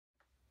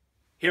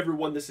Hey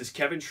everyone, this is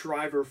Kevin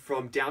Shriver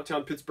from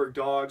Downtown Pittsburgh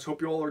Dogs.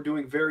 Hope you all are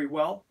doing very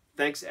well.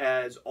 Thanks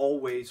as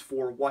always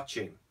for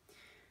watching.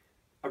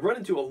 I run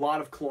into a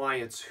lot of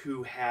clients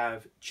who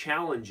have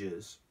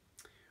challenges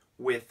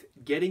with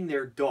getting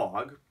their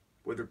dog,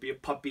 whether it be a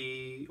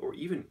puppy or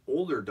even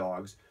older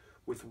dogs,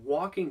 with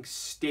walking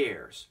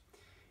stairs.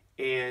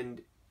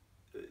 And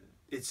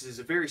this is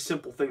a very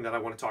simple thing that I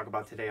want to talk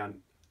about today.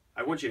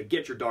 I want you to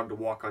get your dog to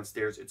walk on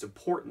stairs. It's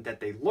important that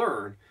they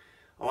learn.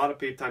 A lot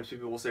of times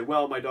people will say,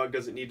 well, my dog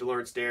doesn't need to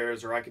learn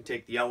stairs, or I can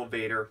take the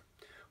elevator.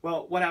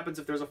 Well, what happens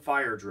if there's a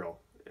fire drill?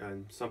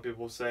 And some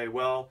people will say,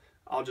 well,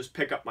 I'll just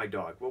pick up my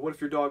dog. Well, what if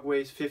your dog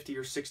weighs 50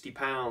 or 60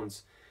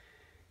 pounds?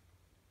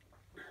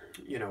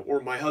 You know,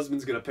 or my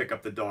husband's going to pick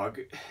up the dog.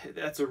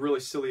 That's a really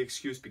silly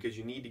excuse, because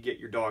you need to get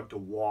your dog to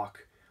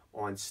walk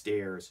on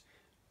stairs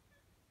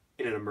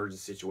in an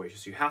emergency situation.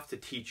 So you have to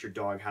teach your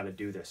dog how to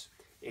do this.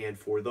 And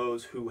for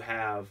those who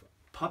have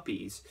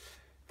puppies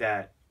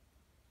that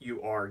you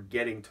are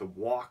getting to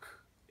walk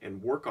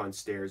and work on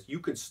stairs, you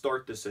can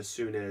start this as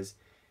soon as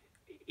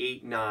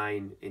 8,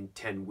 9, and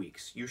 10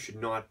 weeks. You should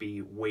not be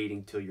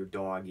waiting till your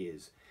dog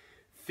is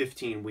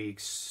 15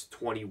 weeks,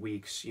 20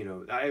 weeks. You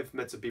know, I've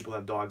met some people who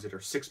have dogs that are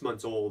 6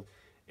 months old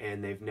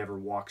and they've never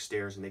walked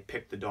stairs, and they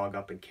pick the dog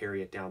up and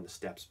carry it down the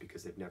steps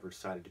because they've never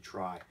decided to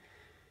try.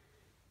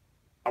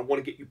 I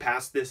want to get you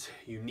past this.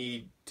 You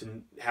need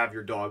to have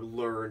your dog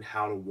learn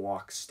how to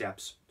walk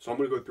steps. So I'm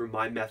going to go through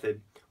my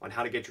method on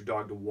how to get your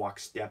dog to walk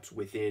steps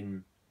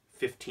within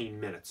 15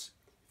 minutes.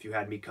 If you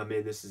had me come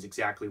in, this is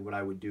exactly what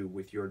I would do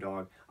with your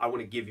dog. I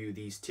want to give you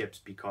these tips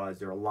because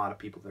there are a lot of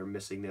people that are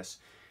missing this,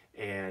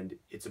 and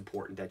it's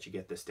important that you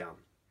get this down.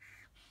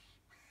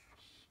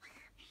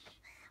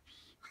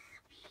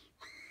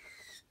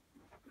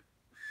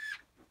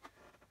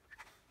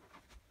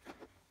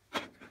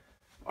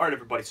 All right,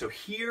 everybody, so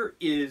here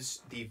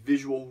is the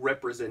visual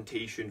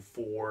representation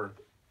for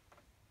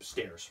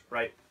stairs,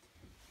 right?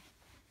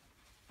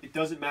 It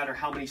doesn't matter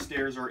how many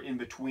stairs are in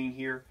between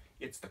here.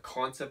 It's the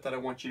concept that I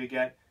want you to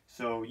get.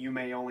 So you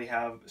may only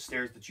have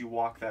stairs that you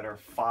walk that are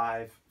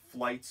 5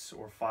 flights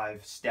or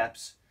 5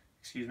 steps,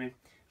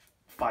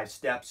 5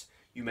 steps.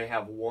 You may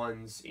have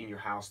ones in your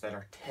house that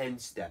are 10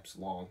 steps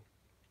long.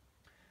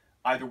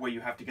 Either way,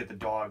 you have to get the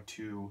dog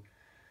to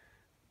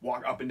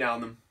walk up and down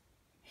them.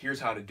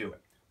 Here's how to do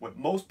it. What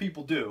most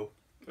people do,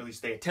 or at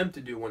least they attempt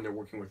to do when they're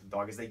working with the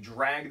dog, is they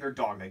drag their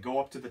dog. They go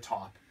up to the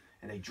top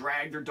and they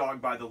drag their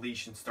dog by the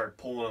leash and start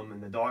pulling them,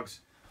 and the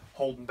dog's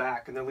holding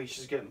back and the leash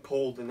is getting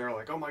pulled, and they're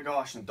like, oh my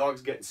gosh, and the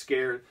dog's getting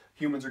scared.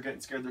 Humans are getting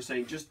scared. They're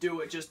saying, just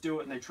do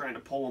it, and they're trying to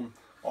pull them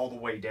all the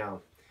way down.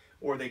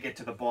 Or they get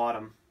to the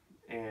bottom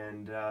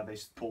and they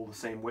pull the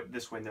same way,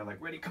 this way, and they're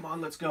like, ready, come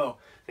on, let's go.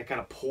 They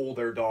kind of pull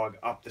their dog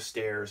up the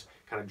stairs,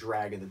 kind of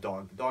dragging the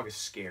dog. The dog is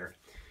scared.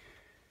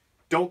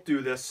 Don't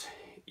do this.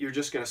 You're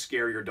just going to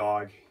scare your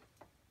dog.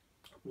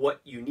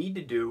 What you need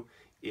to do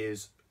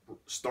is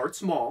start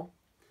small,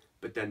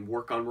 but then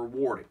work on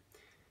rewarding.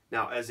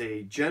 Now, as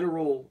a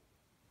general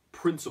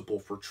principle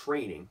for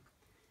training,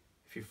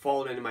 if you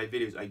followed any of my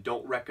videos, I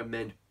don't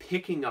recommend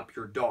picking up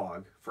your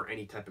dog for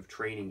any type of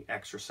training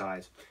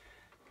exercise,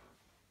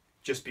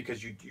 just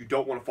because you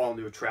don't want to fall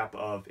into a trap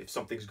of, if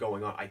something's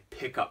going on, I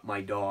pick up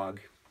my dog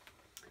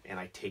and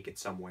I take it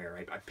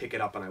somewhere. I pick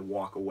it up and I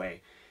walk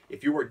away.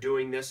 If you are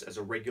doing this as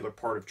a regular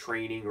part of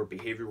training or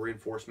behavior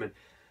reinforcement,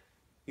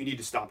 you need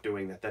to stop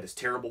doing that. That is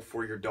terrible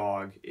for your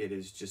dog. It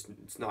is just,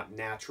 it's not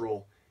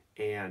natural,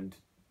 and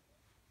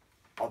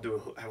I'll do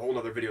a whole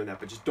other video on that,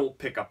 but just don't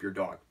pick up your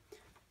dog.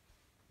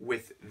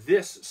 With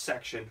this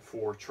section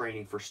for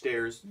training for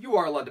stairs, you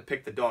are allowed to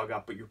pick the dog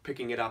up, but you're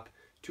picking it up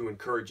to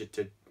encourage it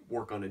to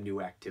work on a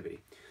new activity.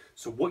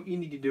 So what you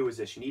need to do is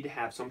this. You need to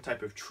have some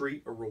type of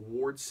treat or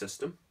reward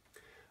system.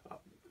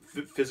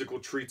 Physical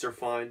treats are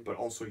fine, but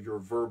also your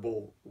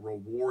verbal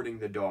rewarding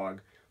the dog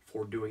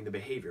for doing the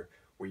behavior,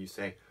 where you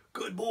say,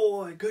 good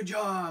boy, good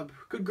job,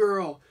 good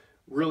girl.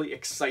 Really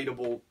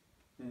excitable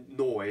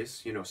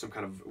noise, you know, some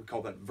kind of, we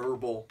call that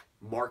verbal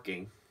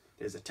marking,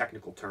 is a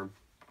technical term.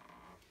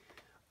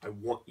 I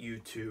want you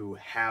to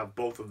have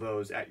both of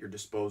those at your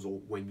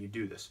disposal when you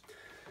do this.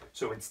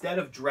 So instead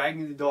of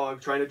dragging the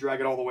dog, trying to drag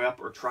it all the way up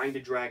or trying to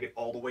drag it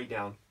all the way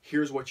down,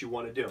 here's what you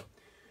want to do.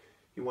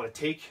 You want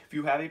to take, if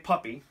you have a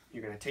puppy,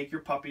 you're going to take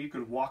your puppy, you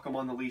can walk them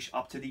on the leash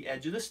up to the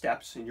edge of the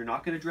steps, and you're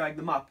not going to drag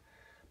them up,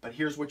 but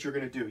here's what you're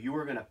going to do. You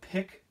are going to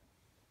pick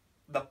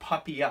the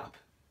puppy up,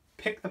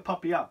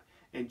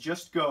 and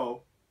just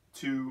go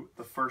to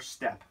the first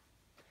step.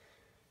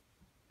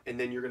 And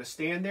then you're going to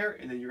stand there,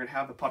 and then you're going to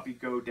have the puppy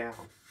go down.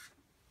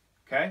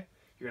 Okay?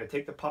 You're going to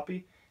take the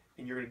puppy,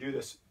 and you're going to do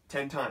this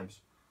 10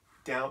 times.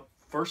 Down,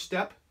 first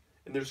step,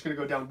 and they're just going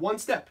to go down 1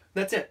 step.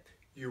 That's it.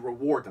 You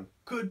reward them.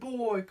 Good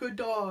boy, good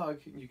dog.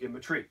 And you give them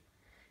a treat.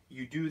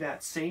 You do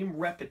that same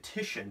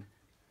repetition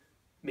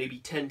maybe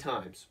 10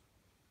 times.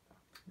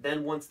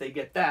 Then once they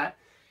get that,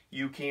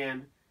 you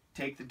can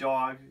take the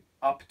dog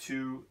up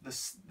to the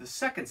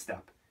second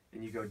step,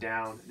 and you go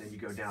down, and then you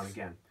go down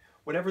again.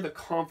 Whatever the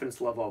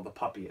confidence level of the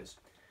puppy is.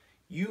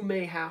 You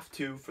may have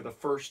to, for the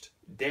first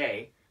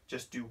day,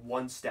 just do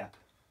one step.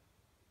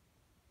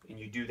 And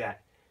you do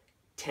that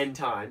 10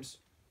 times.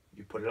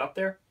 You put it up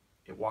there,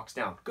 it walks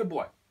down. Good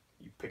boy.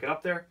 You pick it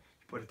up there,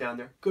 you put it down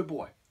there. Good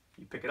boy.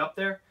 You pick it up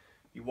there,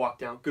 you walk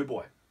down. Good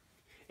boy.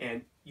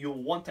 And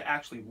you'll want to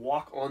actually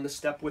walk on the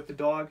step with the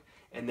dog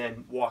and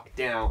then walk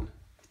down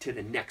to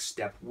the next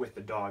step with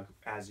the dog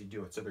as you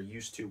do it. So they're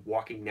used to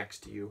walking next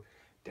to you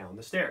down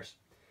the stairs.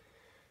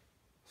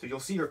 So you'll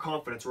see your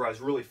confidence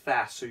rise really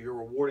fast, so you're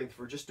rewarding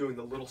for just doing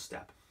the little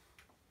step.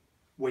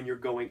 When you're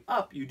going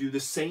up, you do the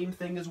same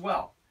thing as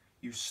well.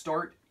 You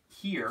start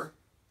here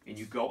and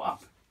you go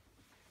up.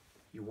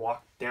 You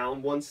walk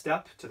down one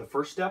step to the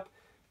first step,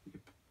 you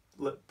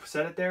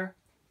set it there,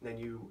 and then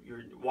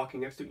you're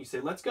walking next to it and you say,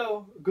 let's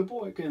go, good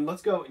boy, and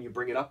let's go, and you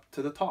bring it up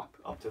to the top,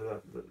 up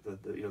to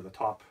the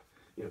top,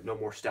 no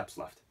more steps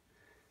left.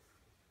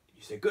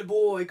 You say, good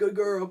boy, good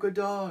girl, good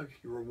dog.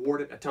 You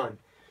reward it a ton.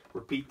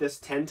 Repeat this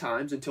 10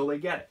 times until they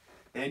get it.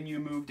 Then you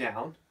move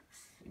down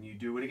and you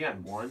do it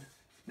again. 1,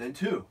 then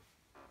 2.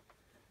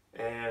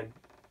 And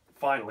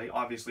finally,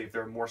 obviously, if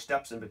there are more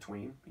steps in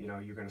between,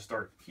 you're going to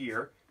start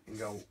here and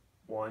go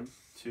 1,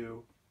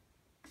 2,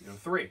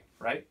 3,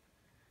 right?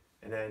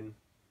 And then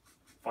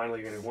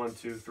finally, you're going to 1,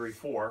 2, 3,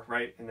 4,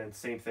 right? And then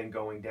same thing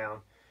going down.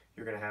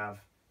 You're going to have,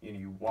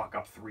 you walk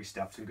up 3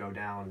 steps and go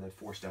down, and then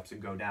 4 steps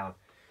and go down.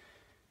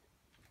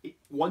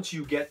 Once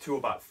you get to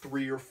about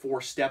 3 or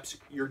 4 steps,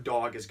 your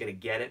dog is going to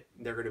get it.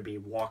 They're going to be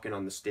walking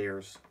on the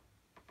stairs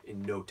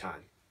in no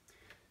time.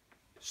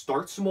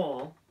 Start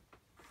small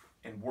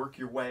and work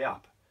your way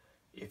up.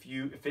 If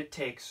it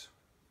takes,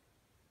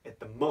 at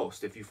the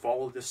most, if you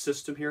follow this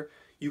system here,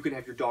 you can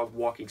have your dog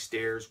walking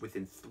stairs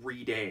within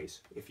 3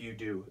 days. If you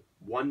do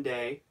one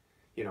day,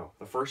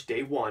 the first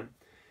day 1,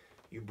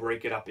 you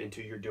break it up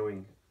into you're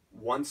doing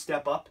 1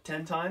 step up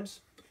 10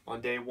 times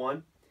on day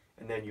 1,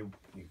 and then you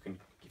can,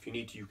 if you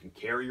need to, you can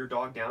carry your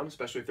dog down,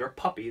 especially if they're a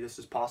puppy, this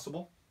is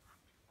possible,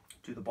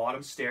 to the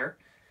bottom stair,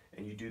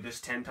 and you do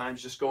this 10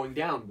 times just going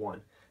down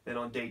 1. Then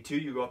on day 2,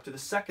 you go up to the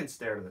second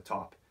stair to the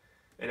top.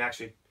 And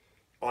actually,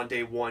 on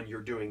day 1,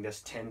 you're doing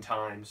this 10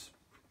 times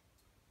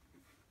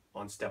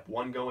on step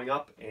 1 going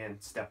up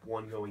and step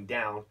 1 going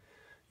down.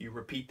 You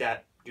repeat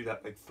that, do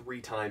that like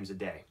 3 times a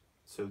day.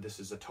 So this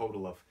is a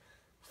total of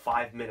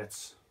 5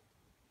 minutes,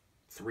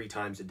 3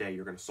 times a day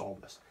you're going to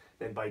solve this.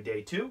 Then by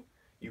day 2,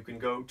 you can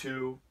go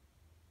to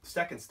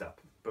second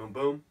step. Boom,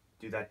 boom.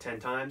 Do that 10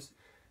 times.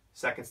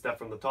 Second step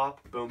from the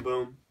top. Boom,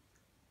 boom.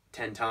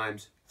 10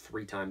 times,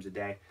 3 times a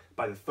day.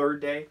 By the 3rd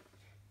day,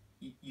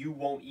 you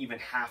won't even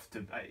have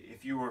to,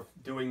 if you were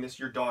doing this,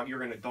 your dog's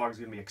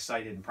gonna be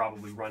excited and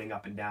probably running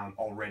up and down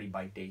already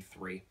by day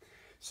 3.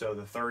 So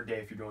the 3rd day,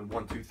 if you're doing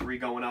 1, 2, 3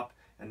 going up,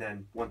 and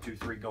then 1, 2,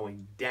 3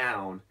 going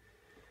down,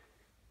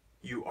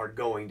 you are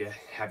going to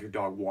have your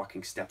dog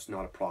walking steps,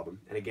 not a problem.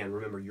 And again,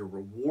 remember, you're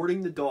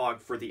rewarding the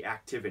dog for the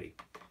activity.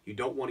 You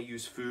don't want to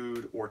use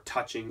food or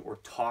touching or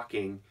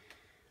talking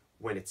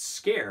when it's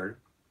scared.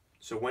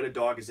 So when a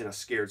dog is in a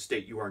scared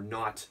state, you are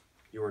not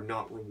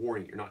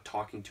rewarding it. You're not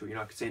talking to it. You're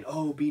not saying,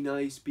 oh, be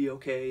nice, be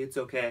okay, it's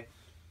okay.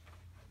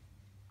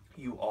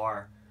 You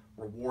are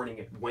rewarding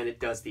it when it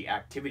does the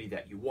activity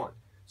that you want.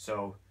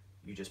 So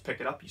you just pick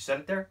it up, you set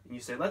it there, and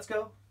you say, let's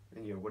go.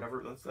 And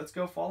whatever, let's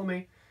go, follow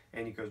me.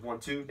 And he goes 1,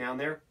 2, down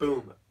there,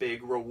 boom,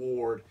 big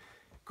reward.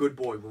 Good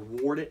boy,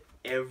 reward it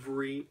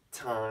every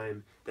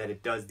time that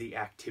it does the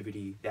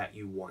activity that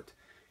you want.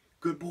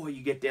 Good boy,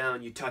 you get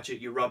down, you touch it,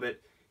 you rub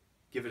it,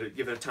 give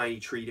it a tiny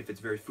treat if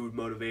it's very food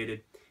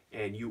motivated,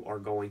 and you are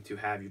going to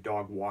have your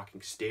dog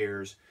walking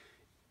stairs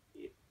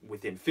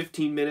within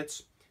 15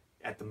 minutes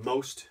at the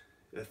most.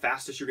 The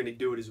fastest you're going to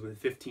do it is within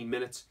 15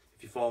 minutes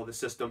if you follow the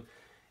system.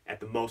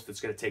 At the most,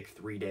 it's going to take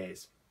 3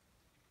 days.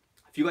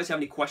 If you guys have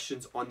any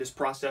questions on this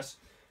process,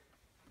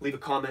 leave a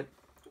comment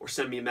or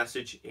send me a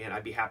message, and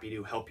I'd be happy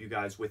to help you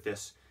guys with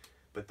this.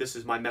 But this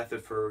is my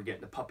method for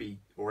getting a puppy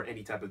or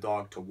any type of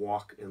dog to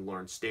walk and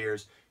learn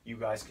stairs. You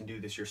guys can do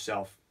this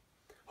yourself.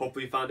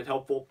 Hopefully you found it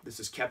helpful. This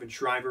is Kevin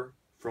Shriver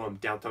from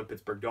Downtown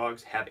Pittsburgh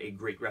Dogs. Have a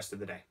great rest of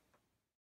the day.